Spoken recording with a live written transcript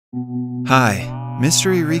Hi,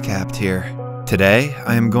 Mystery Recapped here. Today,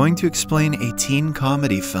 I am going to explain a teen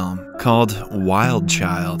comedy film called Wild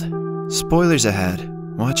Child. Spoilers ahead,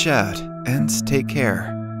 watch out, and take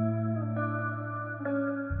care.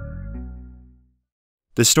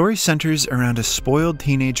 The story centers around a spoiled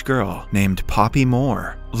teenage girl named Poppy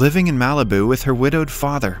Moore, living in Malibu with her widowed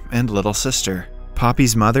father and little sister.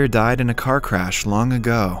 Poppy's mother died in a car crash long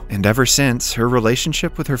ago, and ever since, her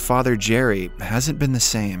relationship with her father Jerry hasn't been the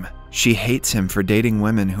same. She hates him for dating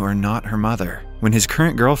women who are not her mother. When his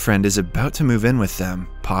current girlfriend is about to move in with them,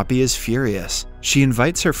 Poppy is furious. She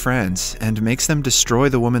invites her friends and makes them destroy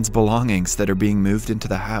the woman's belongings that are being moved into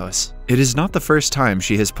the house. It is not the first time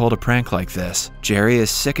she has pulled a prank like this. Jerry is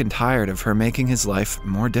sick and tired of her making his life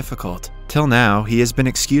more difficult. Till now, he has been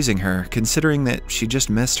excusing her, considering that she just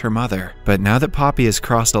missed her mother. But now that Poppy has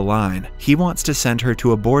crossed a line, he wants to send her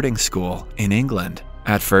to a boarding school in England.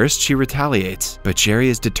 At first, she retaliates, but Jerry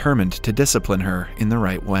is determined to discipline her in the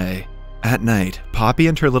right way. At night, Poppy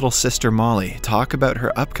and her little sister Molly talk about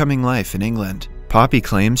her upcoming life in England. Poppy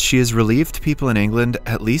claims she is relieved people in England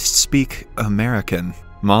at least speak American.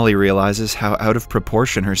 Molly realizes how out of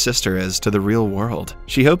proportion her sister is to the real world.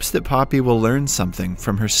 She hopes that Poppy will learn something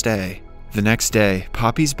from her stay. The next day,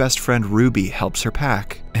 Poppy's best friend Ruby helps her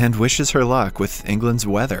pack and wishes her luck with England's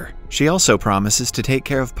weather. She also promises to take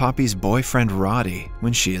care of Poppy's boyfriend Roddy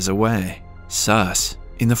when she is away. Sus.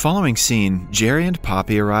 In the following scene, Jerry and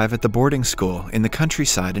Poppy arrive at the boarding school in the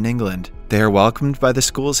countryside in England. They are welcomed by the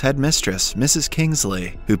school's headmistress, Mrs.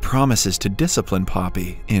 Kingsley, who promises to discipline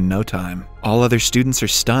Poppy in no time. All other students are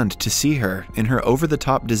stunned to see her in her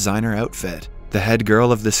over-the-top designer outfit. The head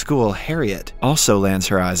girl of the school, Harriet, also lands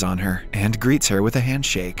her eyes on her and greets her with a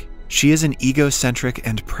handshake. She is an egocentric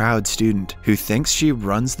and proud student who thinks she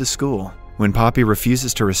runs the school. When Poppy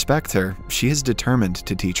refuses to respect her, she is determined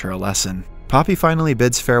to teach her a lesson. Poppy finally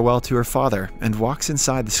bids farewell to her father and walks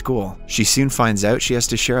inside the school. She soon finds out she has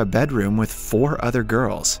to share a bedroom with 4 other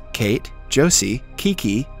girls: Kate, Josie,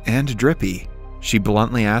 Kiki, and Drippy. She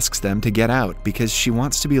bluntly asks them to get out because she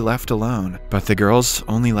wants to be left alone, but the girls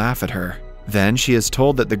only laugh at her. Then she is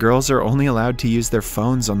told that the girls are only allowed to use their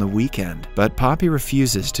phones on the weekend, but Poppy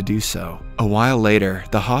refuses to do so. A while later,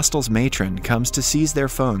 the hostel's matron comes to seize their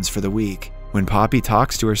phones for the week. When Poppy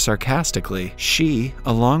talks to her sarcastically, she,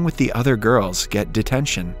 along with the other girls, get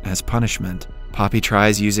detention as punishment. Poppy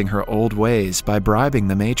tries using her old ways by bribing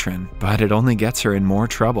the matron, but it only gets her in more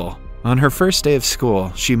trouble. On her first day of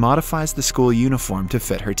school, she modifies the school uniform to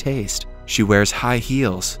fit her taste. She wears high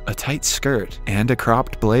heels, a tight skirt, and a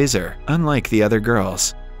cropped blazer, unlike the other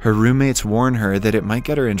girls. Her roommates warn her that it might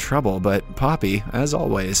get her in trouble, but Poppy, as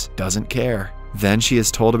always, doesn't care. Then she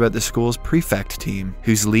is told about the school's prefect team,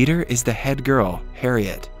 whose leader is the head girl,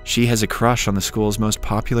 Harriet. She has a crush on the school's most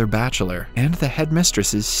popular bachelor, and the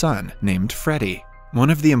headmistress's son, named Freddie. One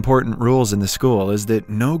of the important rules in the school is that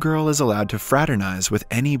no girl is allowed to fraternize with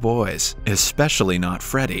any boys, especially not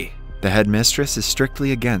Freddie. The headmistress is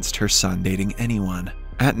strictly against her son dating anyone.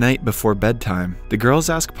 At night before bedtime, the girls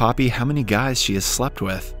ask Poppy how many guys she has slept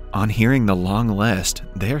with. On hearing the long list,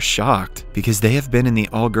 they are shocked because they have been in the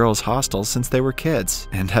all-girls hostel since they were kids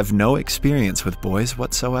and have no experience with boys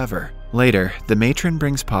whatsoever. Later, the matron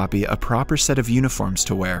brings Poppy a proper set of uniforms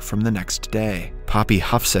to wear from the next day. Poppy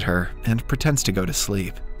huffs at her and pretends to go to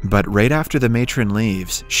sleep. But right after the matron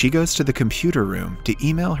leaves, she goes to the computer room to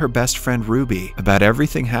email her best friend Ruby about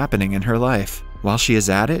everything happening in her life. While she is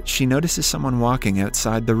at it, she notices someone walking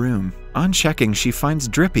outside the room. On checking, she finds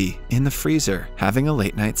Drippy in the freezer, having a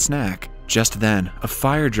late-night snack. Just then, a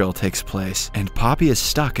fire drill takes place, and Poppy is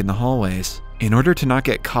stuck in the hallways. In order to not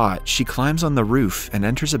get caught, she climbs on the roof and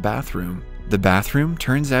enters a bathroom. The bathroom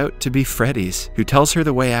turns out to be Freddie's, who tells her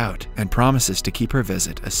the way out and promises to keep her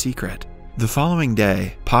visit a secret. The following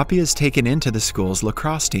day, Poppy is taken into the school's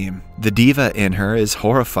lacrosse team. The diva in her is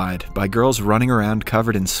horrified by girls running around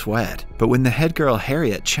covered in sweat, but when the head girl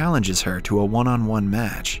Harriet challenges her to a one-on-one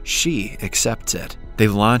match, she accepts it. They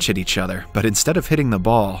launch at each other, but instead of hitting the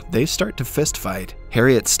ball, they start to fist fight.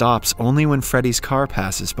 Harriet stops only when Freddie's car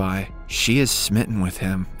passes by. She is smitten with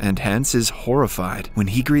him, and hence is horrified when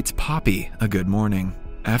he greets Poppy a good morning.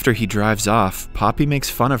 After he drives off, Poppy makes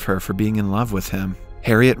fun of her for being in love with him.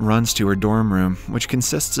 Harriet runs to her dorm room, which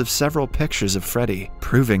consists of several pictures of Freddie,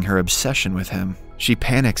 proving her obsession with him. She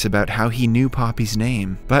panics about how he knew Poppy's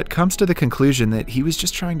name, but comes to the conclusion that he was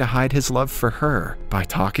just trying to hide his love for her by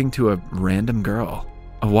talking to a random girl.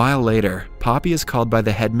 A while later, Poppy is called by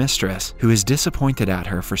the headmistress, who is disappointed at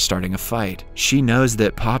her for starting a fight. She knows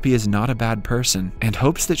that Poppy is not a bad person and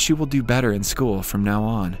hopes that she will do better in school from now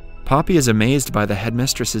on. Poppy is amazed by the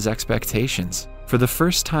headmistress's expectations. For the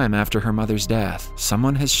first time after her mother's death,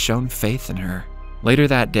 someone has shown faith in her. Later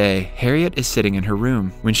that day, Harriet is sitting in her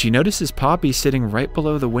room when she notices Poppy sitting right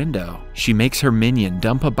below the window. She makes her minion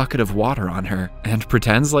dump a bucket of water on her and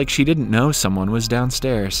pretends like she didn't know someone was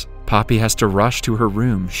downstairs. Poppy has to rush to her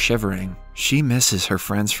room, shivering. She misses her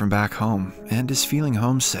friends from back home and is feeling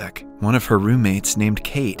homesick. One of her roommates, named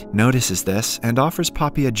Kate, notices this and offers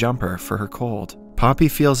Poppy a jumper for her cold. Poppy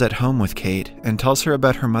feels at home with Kate and tells her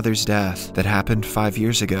about her mother's death that happened 5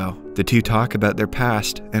 years ago. The two talk about their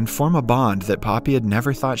past and form a bond that Poppy had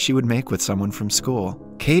never thought she would make with someone from school.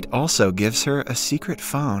 Kate also gives her a secret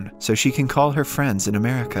phone so she can call her friends in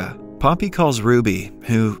America. Poppy calls Ruby,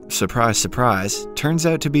 who, surprise, surprise, turns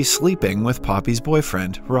out to be sleeping with Poppy's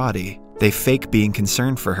boyfriend, Roddy. They fake being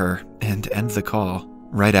concerned for her and end the call.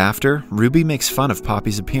 Right after, Ruby makes fun of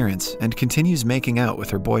Poppy's appearance and continues making out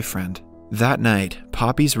with her boyfriend. That night,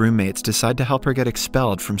 Poppy's roommates decide to help her get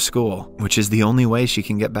expelled from school, which is the only way she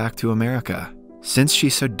can get back to America. Since she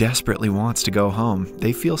so desperately wants to go home,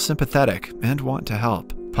 they feel sympathetic and want to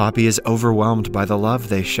help. Poppy is overwhelmed by the love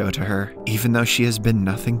they show to her, even though she has been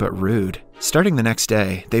nothing but rude. Starting the next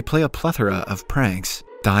day, they play a plethora of pranks,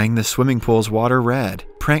 dyeing the swimming pool's water red,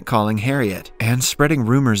 prank calling Harriet, and spreading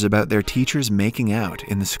rumors about their teachers making out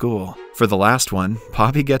in the school. For the last one,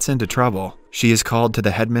 Poppy gets into trouble. She is called to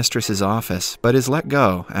the headmistress's office, but is let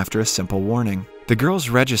go after a simple warning. The girls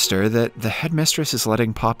register that the headmistress is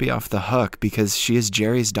letting Poppy off the hook because she is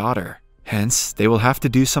Jerry's daughter. Hence, they will have to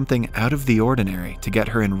do something out of the ordinary to get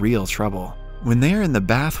her in real trouble. When they are in the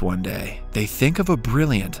bath one day, they think of a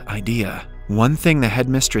brilliant idea. One thing the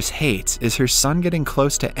headmistress hates is her son getting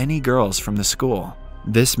close to any girls from the school.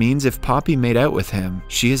 This means if Poppy made out with him,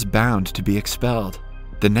 she is bound to be expelled.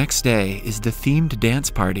 The next day is the themed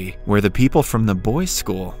dance party, where the people from the boys'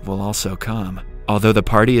 school will also come. Although the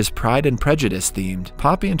party is Pride and Prejudice themed,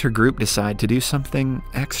 Poppy and her group decide to do something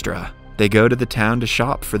extra. They go to the town to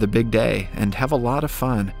shop for the big day and have a lot of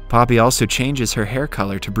fun. Poppy also changes her hair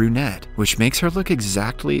color to brunette, which makes her look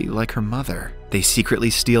exactly like her mother. They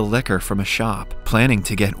secretly steal liquor from a shop, planning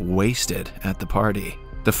to get wasted at the party.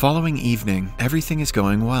 The following evening, everything is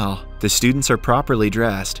going well. The students are properly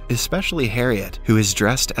dressed, especially Harriet, who is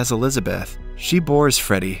dressed as Elizabeth. She bores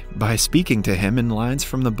Freddie by speaking to him in lines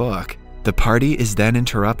from the book. The party is then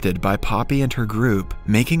interrupted by Poppy and her group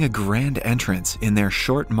making a grand entrance in their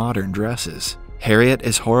short modern dresses. Harriet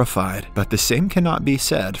is horrified, but the same cannot be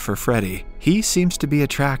said for Freddie. He seems to be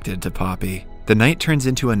attracted to Poppy. The night turns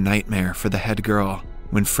into a nightmare for the head girl.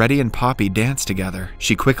 When Freddie and Poppy dance together,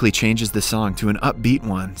 she quickly changes the song to an upbeat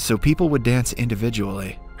one so people would dance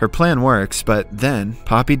individually. Her plan works, but then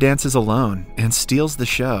Poppy dances alone and steals the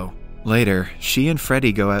show. Later, she and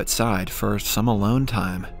Freddie go outside for some alone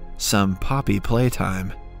time, some Poppy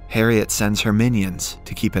playtime. Harriet sends her minions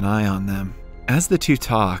to keep an eye on them. As the two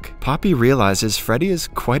talk, Poppy realizes Freddie is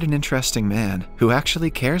quite an interesting man who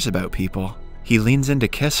actually cares about people. He leans in to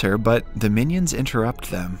kiss her, but the minions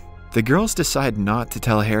interrupt them. The girls decide not to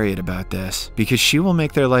tell Harriet about this because she will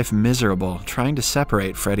make their life miserable trying to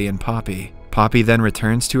separate Freddie and Poppy. Poppy then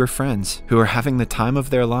returns to her friends, who are having the time of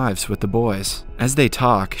their lives with the boys. As they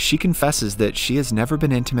talk, she confesses that she has never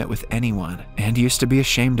been intimate with anyone and used to be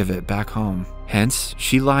ashamed of it back home. Hence,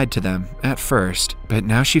 she lied to them at first, but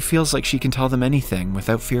now she feels like she can tell them anything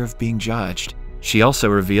without fear of being judged. She also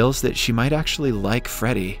reveals that she might actually like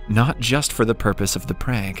Freddie, not just for the purpose of the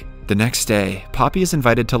prank. The next day, Poppy is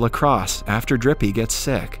invited to lacrosse after Drippy gets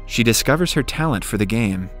sick. She discovers her talent for the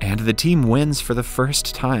game, and the team wins for the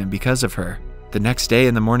first time because of her. The next day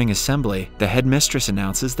in the morning assembly, the headmistress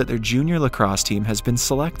announces that their junior lacrosse team has been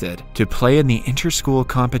selected to play in the inter-school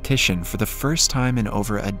competition for the first time in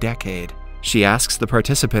over a decade. She asks the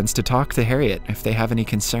participants to talk to Harriet if they have any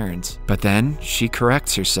concerns, but then she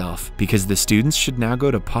corrects herself because the students should now go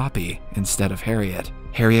to Poppy instead of Harriet.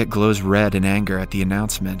 Harriet glows red in anger at the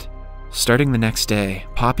announcement. Starting the next day,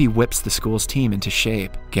 Poppy whips the school's team into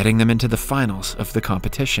shape, getting them into the finals of the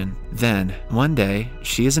competition. Then, one day,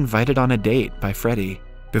 she is invited on a date by Freddie.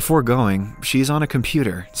 Before going, she is on a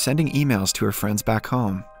computer, sending emails to her friends back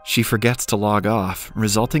home. She forgets to log off,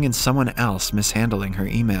 resulting in someone else mishandling her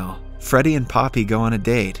email. Freddie and Poppy go on a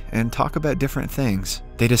date and talk about different things.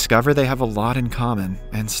 They discover they have a lot in common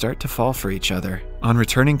and start to fall for each other. On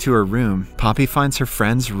returning to her room, Poppy finds her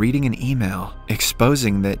friends reading an email,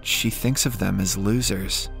 exposing that she thinks of them as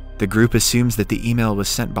losers. The group assumes that the email was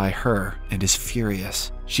sent by her and is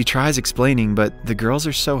furious. She tries explaining, but the girls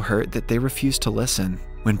are so hurt that they refuse to listen.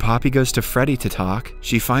 When Poppy goes to Freddie to talk,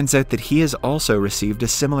 she finds out that he has also received a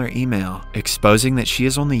similar email, exposing that she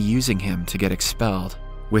is only using him to get expelled.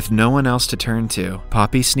 With no one else to turn to,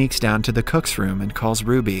 Poppy sneaks down to the cook's room and calls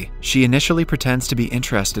Ruby. She initially pretends to be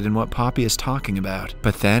interested in what Poppy is talking about,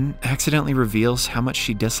 but then accidentally reveals how much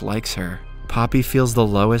she dislikes her. Poppy feels the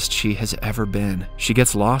lowest she has ever been. She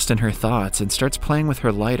gets lost in her thoughts and starts playing with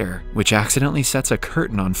her lighter, which accidentally sets a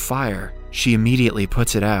curtain on fire. She immediately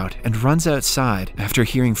puts it out and runs outside after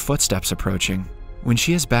hearing footsteps approaching. When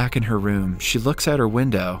she is back in her room, she looks out her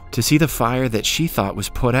window to see the fire that she thought was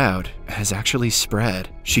put out has actually spread.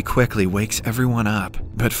 She quickly wakes everyone up,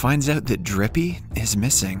 but finds out that Drippy is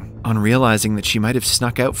missing. On realizing that she might have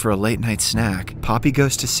snuck out for a late-night snack, Poppy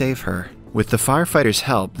goes to save her. With the firefighters'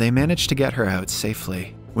 help, they manage to get her out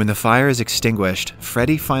safely. When the fire is extinguished,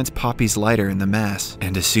 Freddy finds Poppy's lighter in the mess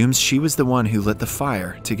and assumes she was the one who lit the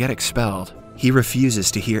fire to get expelled. He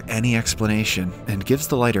refuses to hear any explanation and gives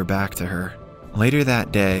the lighter back to her. Later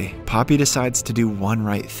that day, Poppy decides to do one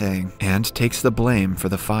right thing and takes the blame for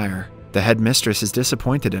the fire. The headmistress is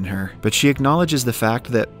disappointed in her, but she acknowledges the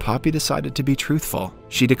fact that Poppy decided to be truthful.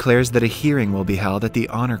 She declares that a hearing will be held at the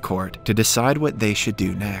honor court to decide what they should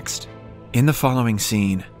do next. In the following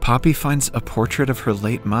scene, Poppy finds a portrait of her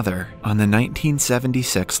late mother on the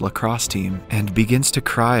 1976 lacrosse team and begins to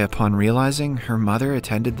cry upon realizing her mother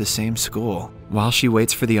attended the same school. While she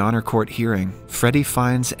waits for the honor court hearing, Freddy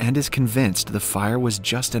finds and is convinced the fire was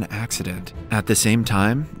just an accident. At the same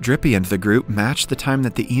time, Drippy and the group match the time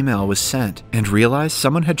that the email was sent and realize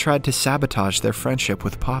someone had tried to sabotage their friendship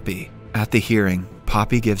with Poppy. At the hearing,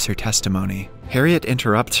 Poppy gives her testimony. Harriet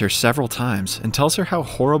interrupts her several times and tells her how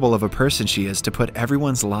horrible of a person she is to put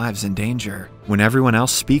everyone's lives in danger. When everyone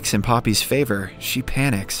else speaks in Poppy's favor, she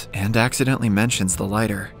panics and accidentally mentions the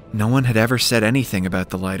lighter. No one had ever said anything about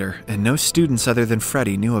the lighter, and no students other than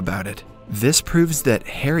Freddy knew about it. This proves that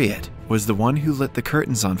Harriet was the one who lit the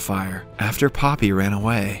curtains on fire after Poppy ran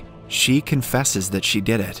away. She confesses that she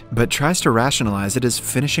did it, but tries to rationalize it as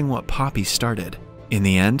finishing what Poppy started. In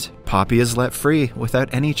the end, Poppy is let free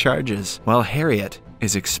without any charges, while Harriet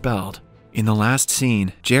is expelled. In the last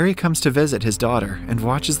scene, Jerry comes to visit his daughter and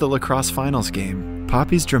watches the lacrosse finals game.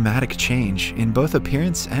 Poppy's dramatic change in both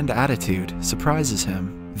appearance and attitude surprises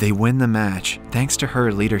him. They win the match thanks to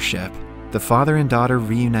her leadership. The father and daughter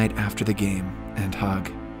reunite after the game and hug.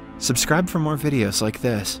 Subscribe for more videos like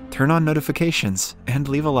this, turn on notifications, and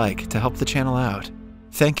leave a like to help the channel out.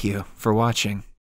 Thank you for watching.